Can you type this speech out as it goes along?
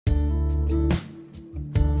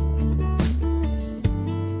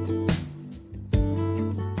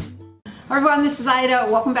Hi everyone, this is Ada.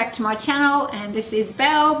 Welcome back to my channel, and this is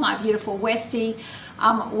Belle, my beautiful Westie.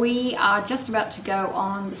 We are just about to go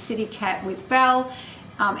on the City Cat with Belle.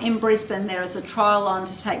 In Brisbane there is a trial on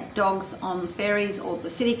to take dogs on ferries or the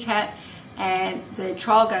City Cat, and the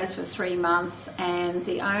trial goes for 3 months, and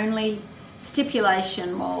the only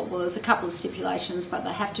stipulation, well there's a couple of stipulations, but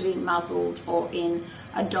they have to be muzzled or in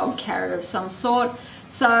a dog carrier of some sort.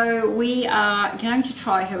 So we are going to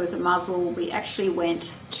try her with a muzzle. We actually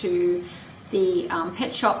went to the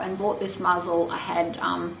pet shop and bought this muzzle. I had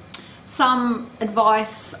some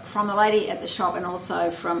advice from the lady at the shop, and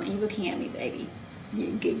also from, are you looking at me, baby? You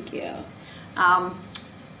good girl.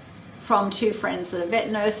 From 2 friends that are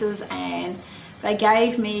vet nurses, and they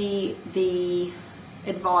gave me the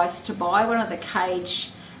advice to buy one of the cage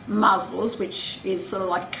muzzles, which is sort of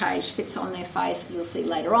like a cage, fits on their face, you'll see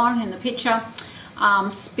later on in the picture.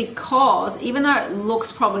 Because even though it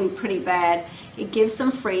looks probably pretty bad, it gives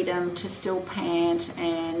them freedom to still pant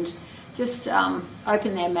and just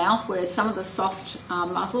open their mouth, whereas some of the soft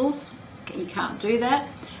muzzles, you can't do that.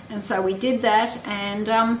 And so we did that, and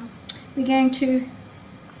we're going to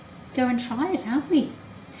go and try it, aren't we?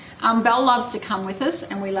 Belle loves to come with us,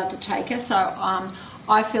 and we love to take her, so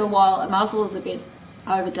I feel while a muzzle is a bit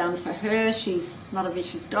overdone for her, she's not a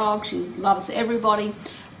vicious dog, she loves everybody.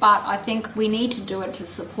 But I think we need to do it to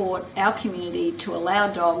support our community, to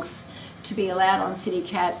allow dogs to be allowed on City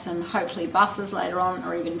Cats and hopefully buses later on,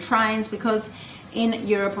 or even trains, because in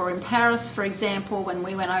Europe or in Paris, for example, when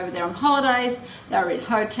we went over there on holidays, they were in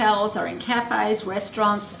hotels, they were in cafes,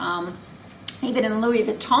 restaurants, even in Louis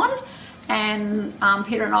Vuitton. And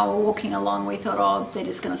Peter and I were walking along, we thought, oh, they're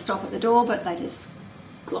just going to stop at the door, but they just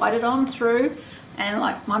glided on through. And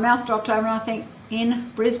like my mouth dropped over, and I think in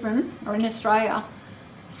Brisbane or in Australia,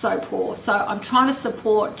 so poor. So I'm trying to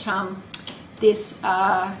support this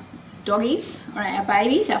doggies, or our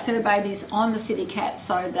babies, our fur babies, on the City Cat,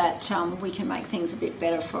 so that we can make things a bit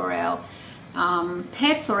better for our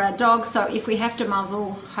pets or our dogs. So if we have to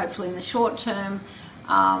muzzle, hopefully in the short term,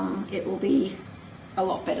 it will be a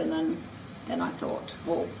lot better than I thought,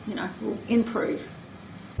 or you know, will improve.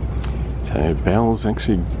 So Belle's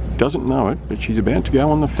actually doesn't know it, but she's about to go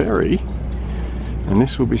on the ferry. And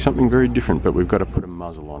this will be something very different, but we've got to put a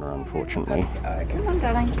muzzle on her, unfortunately. Come on,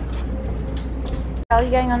 darling. Are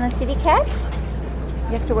you going on the City Cat?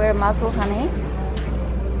 You have to wear a muzzle, honey.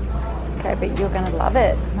 Okay, but you're going to love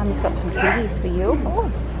it. Mummy's got some treaties for you. Oh,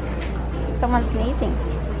 someone's sneezing.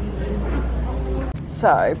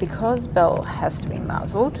 So, because Belle has to be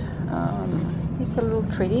muzzled, it's a little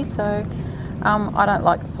treaty, so I don't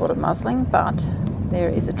like the thought of muzzling, but there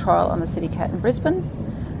is a trial on the City Cat in Brisbane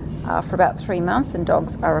for about 3 months, and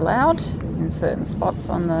dogs are allowed in certain spots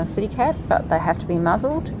on the City Cat, but they have to be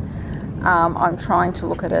muzzled. I'm trying to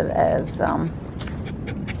look at it as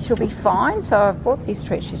she'll be fine, so I've bought these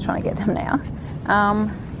treats. She's trying to get them now,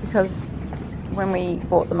 because when we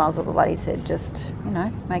bought the muzzle, the lady said just, you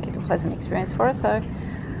know, make it a pleasant experience for her. So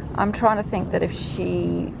I'm trying to think that if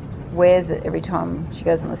she wears it every time she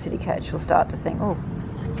goes on the City Cat, she'll start to think, oh,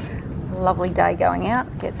 lovely day going out,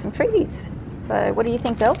 get some treaties. So what do you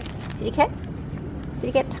think, Belle? City Cat?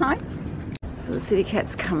 City Cat time? So the City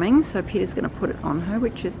Cat's coming, so Peter's going to put it on her,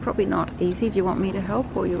 which is probably not easy. Do you want me to help,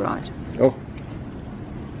 or you're right? Oh.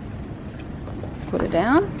 Put her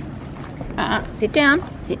down. Sit down.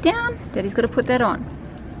 Sit down. Daddy's got to put that on.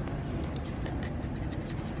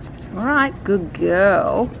 It's all right. Good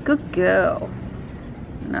girl. Good girl.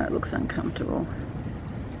 No, it looks uncomfortable.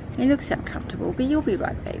 It looks uncomfortable, but you'll be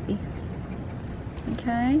right, baby.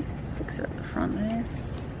 Okay. Let's fix it at the front there.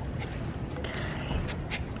 Okay.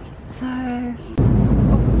 So,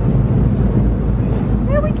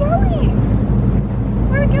 where are we going?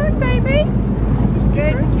 Where are we going, baby? Just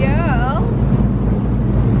good girl.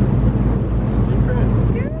 It's different.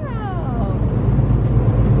 Girl.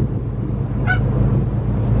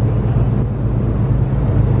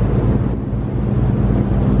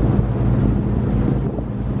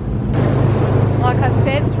 Like I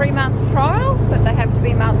said, 3 months trial, but they have to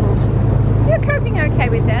be muzzled. You're coping okay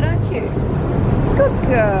with that, aren't you? Good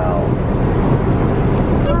girl.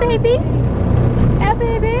 Hey, baby. Our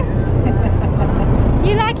baby.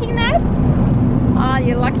 You liking that? Ah,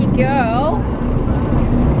 you lucky girl.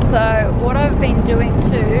 So what I've been doing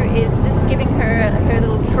too is just giving her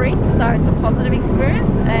little treats, so it's a positive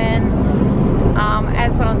experience. And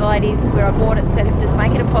as one of the ladies where I bought it said, if just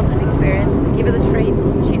make it a positive experience, give her the treats.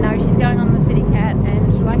 She knows she's going on the City Cat,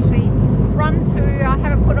 and she'll actually run to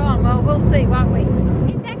have it put on. Well, we'll see, won't we?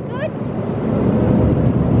 Is that good?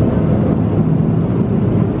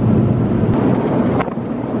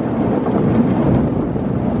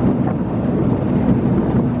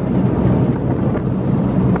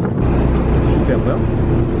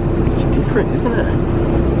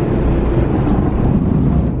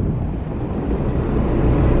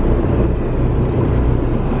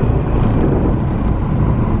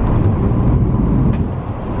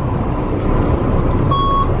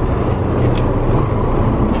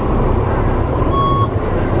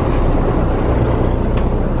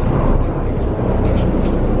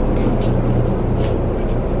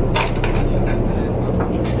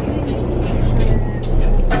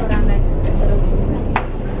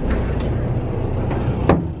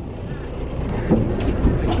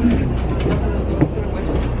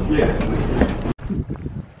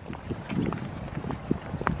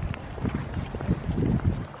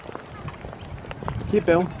 Here,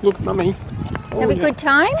 Belle, look at Mummy. Have a good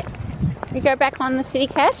time? You go back on the City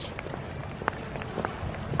Cat?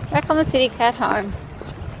 Back on the City Cat home.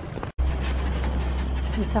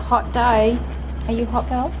 It's a hot day. Are you hot,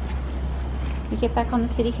 Belle? You get back on the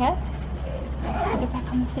City Cat? You get back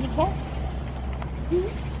on the City Cat?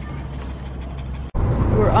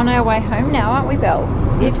 We're on our way home now, aren't we, Belle?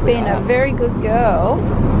 You've been a very good girl.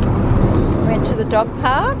 Went to the dog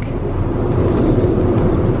park.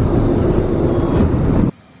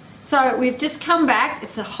 So we've just come back.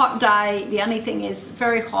 It's a hot day. The only thing is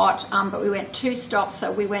very hot, but we went 2 stops. So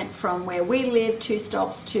we went from where we live 2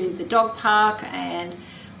 stops to the dog park, and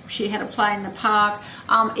she had a play in the park.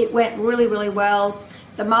 It went really, really well.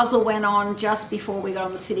 The muzzle went on just before we got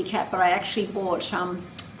on the City Cat, but I actually bought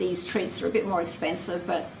these treats that are a bit more expensive,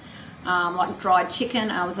 but like dried chicken.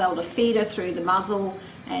 I was able to feed her through the muzzle,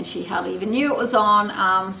 and she hardly even knew it was on.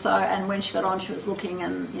 And when she got on, she was looking,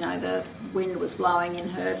 and you know, the wind was blowing in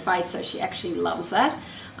her face, so she actually loves that.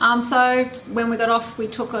 So when we got off, we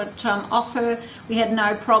took it off her. We had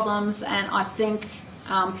no problems, and I think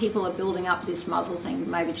people are building up this muzzle thing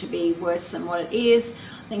maybe to be worse than what it is.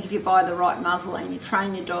 I think if you buy the right muzzle and you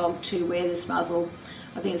train your dog to wear this muzzle,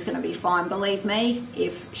 I think it's going to be fine. Believe me,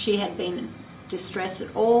 if she had been distressed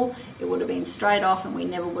at all, it would have been straight off and we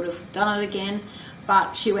never would have done it again.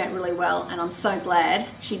 But she went really well, and I'm so glad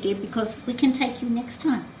she did, because we can take you next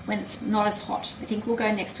time when it's not as hot. I think we'll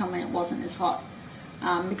go next time when it wasn't as hot,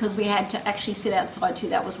 because we had to actually sit outside too.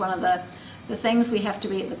 That was one of the things. We have to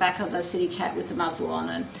be at the back of the City Cat with the muzzle on,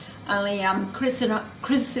 and only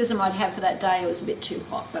criticism I'd have for that day, it was a bit too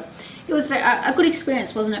hot. But it was a good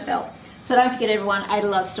experience, wasn't it, Belle? So don't forget, everyone, Ada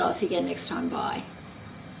loves style. See you again next time. Bye.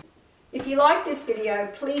 If you like this video,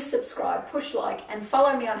 please subscribe, push like, and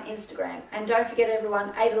follow me on Instagram. And don't forget,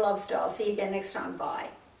 everyone, Ada loves style. See you again next time. Bye.